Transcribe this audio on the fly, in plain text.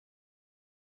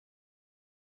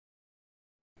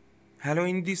Hello,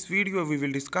 in this video we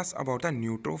will discuss about the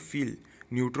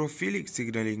neutrophilic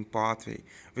signaling pathway,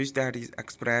 which that is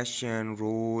expression,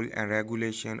 role and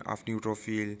regulation of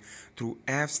neutrophil through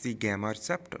Fc gamma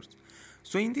receptors.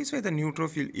 So in this way the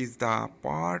neutrophil is the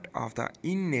part of the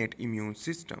innate immune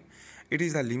system. It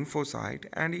is a lymphocyte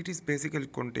and it is basically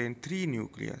contain three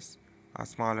nucleus, a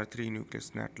smaller three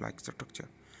nucleus net-like structure.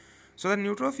 So the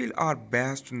neutrophils are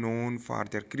best known for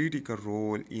their critical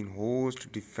role in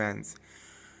host defense,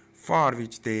 for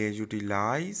which they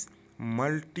utilize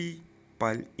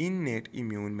multiple innate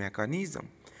immune mechanisms,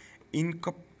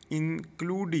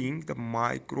 including the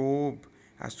microbe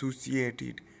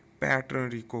associated pattern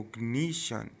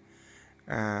recognition,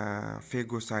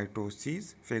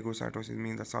 phagocytosis. Phagocytosis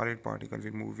means the solid particle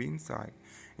will move inside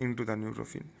into the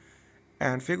neutrophil,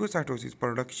 and phagocytosis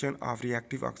production of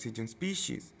reactive oxygen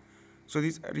species. So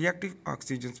this reactive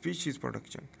oxygen species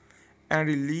production and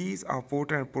release of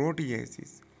potent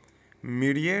proteases,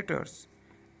 mediators,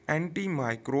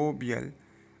 antimicrobial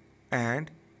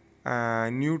and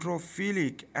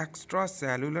neutrophilic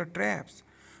extracellular traps.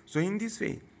 So in this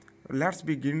way, let's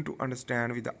begin to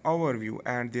understand with the overview,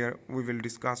 and there we will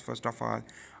discuss first of all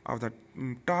of the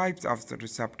types of the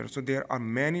receptor. So there are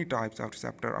many types of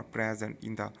receptor are present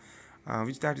in the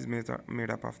which that is made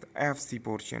up of the Fc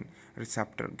portion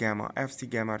receptor gamma, Fc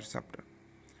gamma receptor.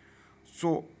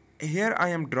 So here I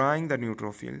am drawing the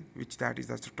neutrophil, which that is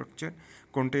the structure,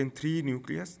 contain three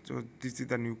nucleus. So this is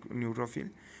the neutrophil,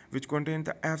 which contain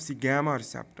the Fc gamma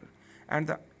receptor, and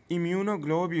the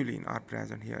immunoglobulin are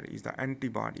present. Here is the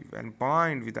antibody when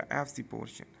bind with the Fc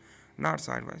portion, not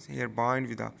sideways. Here bind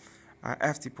with the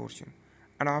Fc portion,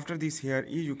 and after this here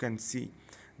you can see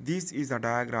this is a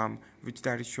diagram which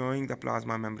that is showing the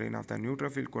plasma membrane of the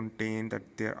neutrophil contain that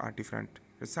there are different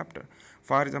receptor.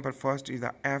 For example, first is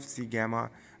the Fc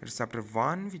gamma receptor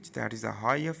 1, which that is a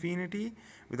high affinity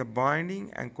with a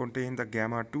binding and contain the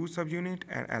gamma 2 subunit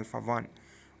and alpha 1,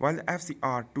 while the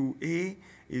FcR2a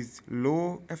is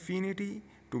low affinity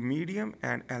to medium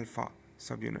and alpha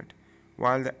subunit,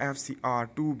 while the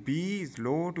FcR2b is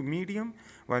low to medium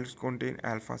while it contain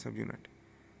alpha subunit,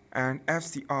 and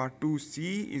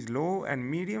FcR2c is low and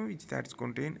medium, which that is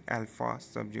contain alpha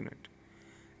subunit,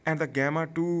 and the gamma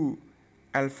 2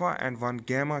 alpha and 1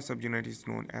 gamma subunit is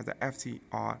known as the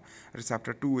FcR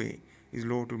receptor 2a is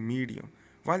low to medium,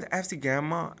 while the Fc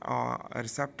gamma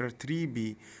receptor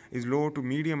 3b is low to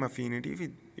medium affinity,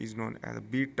 which is known as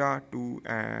beta 2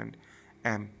 and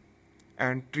M,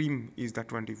 and trim is the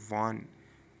 21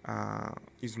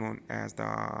 is known as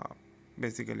the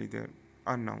basically the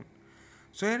unknown.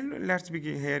 So here, let's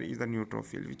begin. Here is the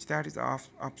neutrophil, which that is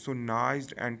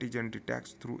opsonized antigen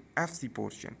detects through Fc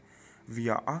portion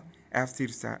via a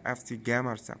Fc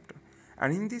gamma receptor,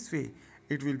 and in this way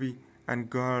it will be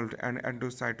engulfed and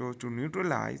endocytosed to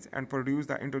neutralize and produce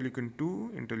the interleukin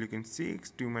 2, interleukin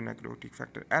 6, tumor necrotic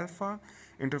factor alpha,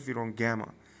 interferon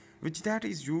gamma, which that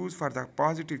is used for the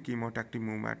positive chemotactic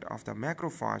movement of the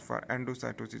macrophage for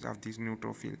endocytosis of this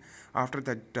neutrophil after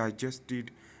the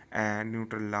digested and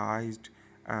neutralized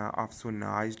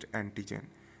opsonized antigen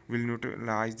will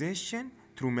neutralization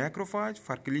through macrophage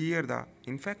for clear the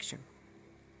infection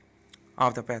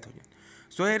of the pathogen.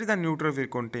 So here is the neutrophil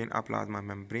contain a plasma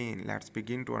membrane. Let's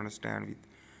begin to understand with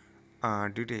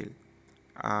detail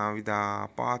with the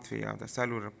pathway of the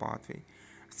cellular pathway,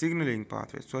 signaling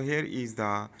pathway. So here is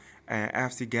the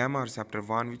Fc gamma receptor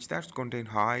 1, which that's contain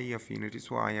high affinity.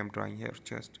 So I am drawing here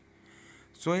just.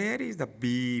 So here is the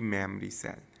B memory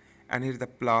cell, and here is the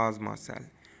plasma cell,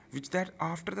 which that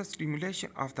after the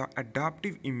stimulation of the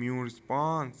adaptive immune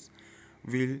response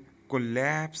will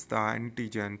collapse the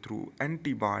antigen through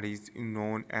antibodies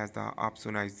known as the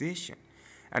opsonization,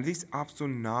 and this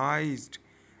opsonized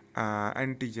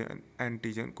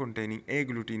antigen containing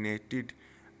agglutinated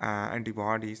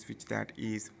antibodies, which that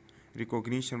is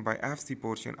recognition by Fc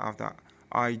portion of the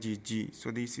IgG.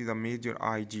 So this is a major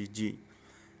IgG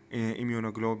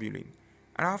immunoglobulin,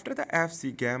 and after the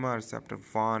Fc gamma receptor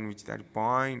 1, which that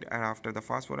bind, and after the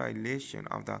phosphorylation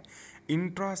of the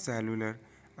intracellular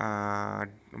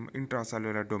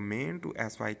domain to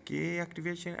SYK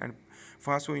activation and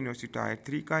phosphoinositide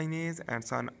 3 kinase and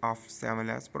son of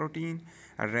 7S protein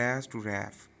and RAS to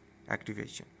RAF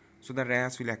activation. So the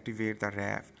RAS will activate the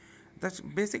RAF. That's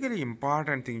basically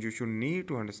important thing you should need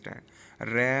to understand.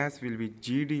 RAS will be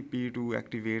GDP to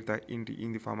activate the in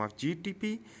the form of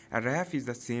GTP, and RAF is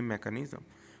the same mechanism.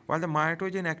 While the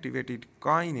mitogen activated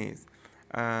kinase,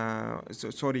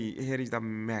 here is the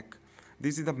MEC.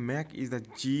 This is the MEC is the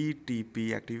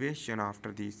GTP activation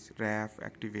after this RAF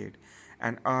activate,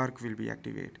 and ARC will be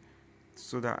activated.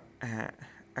 So the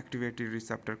activated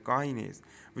receptor kinase,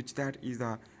 which that is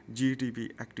the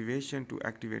GTP activation to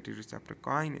activated receptor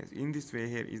kinase. In this way,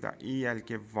 here is the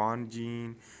ELK1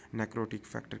 gene, necrotic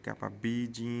factor kappa B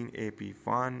gene,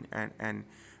 AP1, and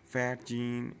N-fat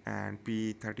gene, and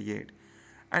P38.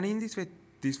 And in this way,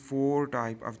 these four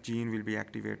type of gene will be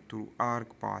activated through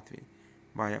ERK pathway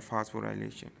via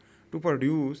phosphorylation to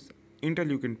produce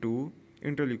interleukin 2,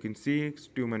 interleukin 6,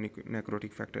 tumor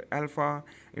necrotic factor alpha,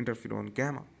 interferon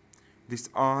gamma. This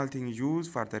all things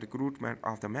used for the recruitment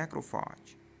of the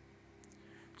macrophage.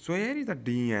 So here is the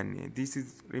DNA. This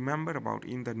is remember about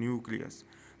in the nucleus.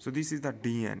 So this is the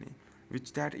DNA,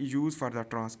 which that is used for the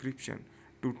transcription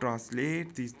to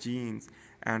translate these genes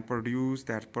and produce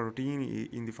that protein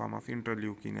in the form of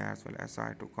interleukin as well as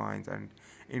cytokines and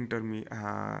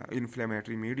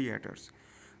inflammatory mediators.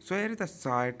 So here the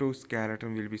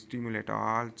cytoskeleton will be stimulated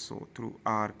also through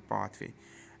ERK pathway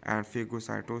and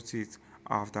phagocytosis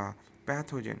of the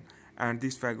pathogen, and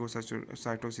this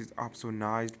phagocytosis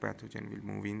opsonized pathogen will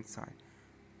move inside.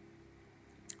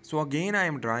 So again I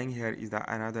am drawing here is the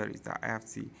another is the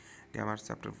Fc gamma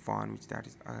receptor 1, which that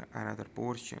is another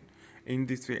portion. In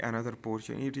this way another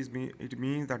portion it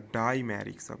means the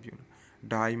dimeric subunit,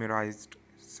 dimerized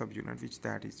subunit, which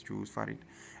that is used for it.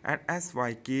 And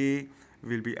SYK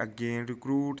will be again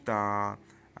recruit the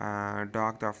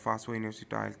dock the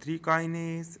phosphoinositide 3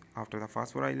 kinase after the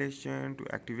phosphorylation to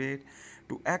activate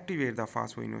the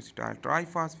phosphoinositide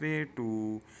triphosphate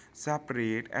to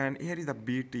separate. And here is the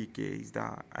BTK is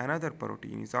the another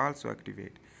protein is also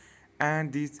activate,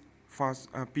 and this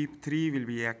PIP3 will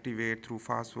be activated through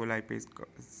phospholipase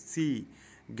C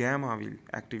gamma will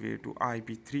activate to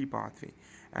IP3 pathway,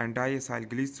 and diacyl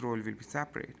glycerol will be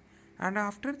separate. And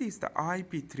after this the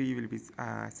IP3 will be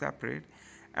separate,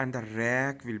 and the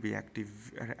RAC will be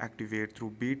activated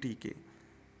through BTK,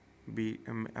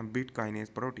 bit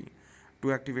kinase protein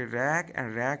to activate RAC,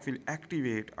 and RAC will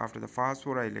activate after the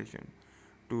phosphorylation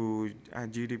to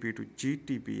GDP to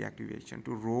GTP activation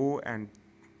to Rho and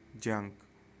junk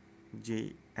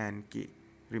J and K.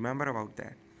 Remember about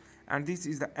that. And this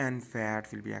is the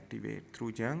N-fat will be activated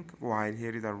through junk, while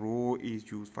here is the Rho is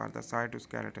used for the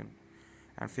cytoskeleton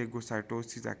and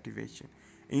phagocytosis activation.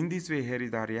 In this way, here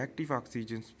is the reactive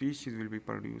oxygen species will be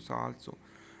produced also.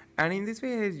 And in this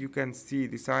way, as you can see,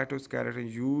 the cytoskeleton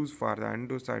used for the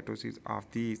endocytosis of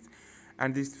these,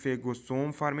 and this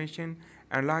phagosome formation,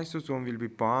 and lysosome will be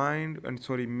bind, and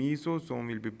mesosome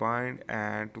will be bind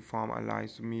and to form a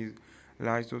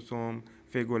lysosome,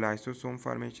 phagolysosome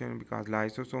formation, because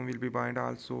lysosome will be bind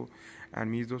also,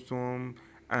 and mesosome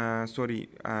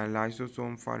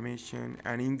lysosome formation.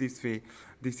 And in this way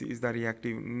this is the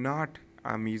reactive, not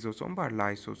a mesosome but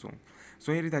lysosome.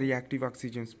 So here is the reactive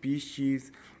oxygen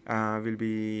species will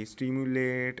be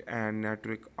stimulate, and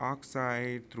nitric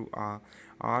oxide through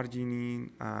arginine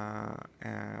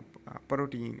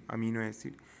protein amino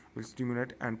acid will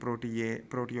stimulate, and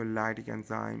proteolytic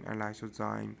enzyme and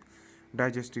lysozyme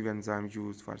digestive enzyme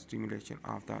used for stimulation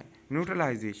of the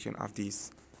neutralization of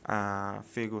this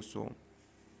phagosome.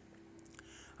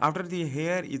 After the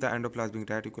here is the endoplasmic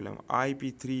reticulum.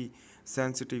 IP3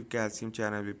 sensitive calcium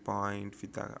channel will bind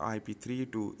with the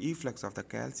IP3 to efflux of the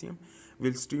calcium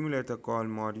will stimulate the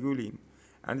colmodulin,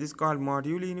 and this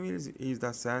colmodulin is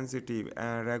the sensitive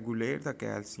and regulate the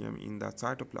calcium in the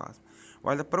cytoplasm,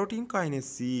 while the protein kinase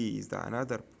C is the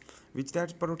another, which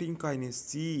that protein kinase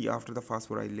C after the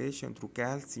phosphorylation through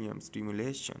calcium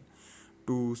stimulation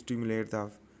to stimulate the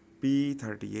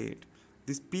P38.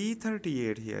 This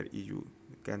P38 here you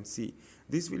can see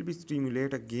this will be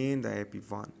stimulate again the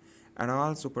AP1 and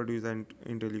also produce an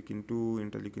interleukin 2,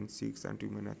 interleukin 6 and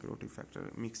tumor necrotic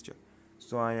factor mixture.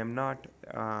 So I am not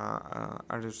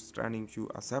understanding you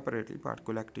separately but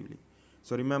collectively.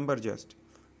 So remember just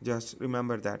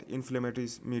remember that inflammatory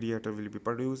mediator will be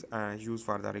produced and used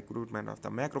for the recruitment of the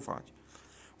macrophage.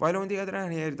 While on the other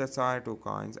hand here the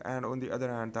cytokines, and on the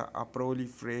other hand the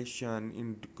proliferation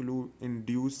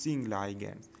inducing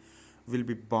ligands will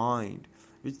be bind,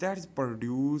 which that is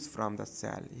produced from the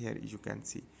cell here you can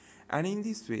see. And in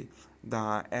this way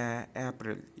the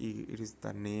April, it is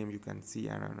the name you can see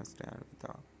and understand with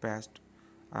the past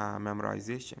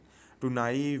memorization, to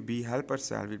naive B helper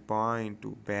cell will bind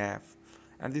to BAF,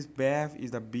 and this BAF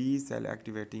is the B cell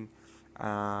activating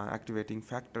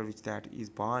factor which that is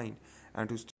bind and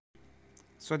to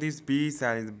so this B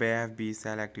cell is BAF B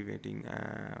cell activating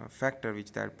factor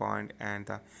which that bind and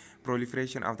the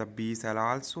proliferation of the B cell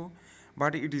also,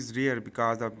 but it is rare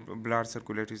because the blood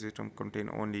circulatory system contain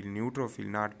only neutrophil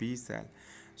not B cell,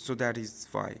 so that is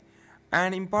why.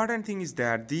 An important thing is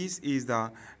that this is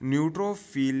the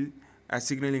neutrophil a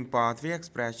signaling pathway,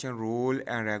 expression, role,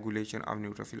 and regulation of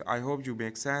neutrophil. I hope you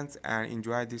make sense and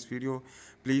enjoy this video.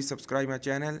 Please subscribe my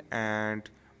channel and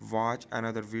watch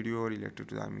another video related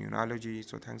to the immunology.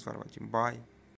 So thanks for watching. Bye.